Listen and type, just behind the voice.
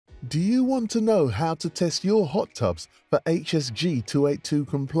Do you want to know how to test your hot tubs for HSG282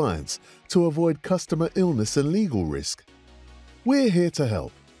 compliance to avoid customer illness and legal risk? We're here to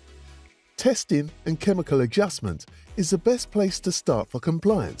help. Testing and chemical adjustment is the best place to start for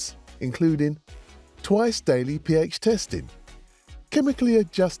compliance, including twice daily pH testing, chemically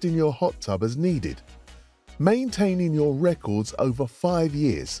adjusting your hot tub as needed, maintaining your records over 5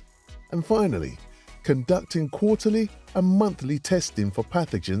 years, and finally, conducting quarterly and monthly testing for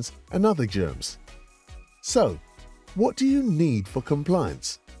pathogens and other germs. So, what do you need for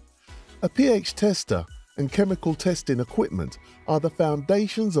compliance? A pH tester and chemical testing equipment are the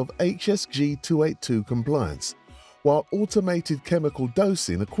foundations of HSG282 compliance, while automated chemical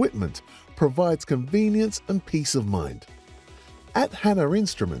dosing equipment provides convenience and peace of mind. At Hannah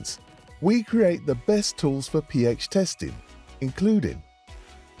Instruments, we create the best tools for pH testing, including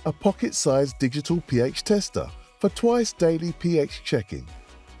a pocket-sized digital pH tester for twice daily pH checking,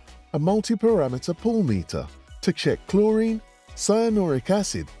 a multi-parameter pool meter to check chlorine, cyanuric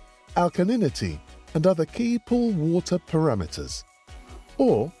acid, alkalinity, and other key pool water parameters.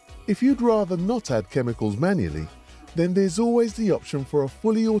 Or, if you'd rather not add chemicals manually, then there's always the option for a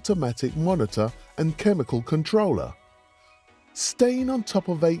fully automatic monitor and chemical controller. Staying on top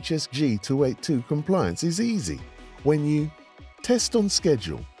of HSG282 compliance is easy when you test on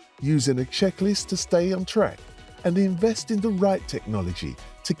schedule, using a checklist to stay on track, and invest in the right technology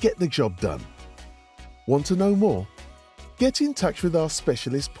to get the job done. Want to know more? Get in touch with our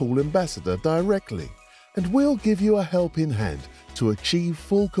specialist pool ambassador directly, and we'll give you a helping hand to achieve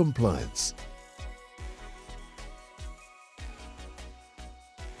full compliance.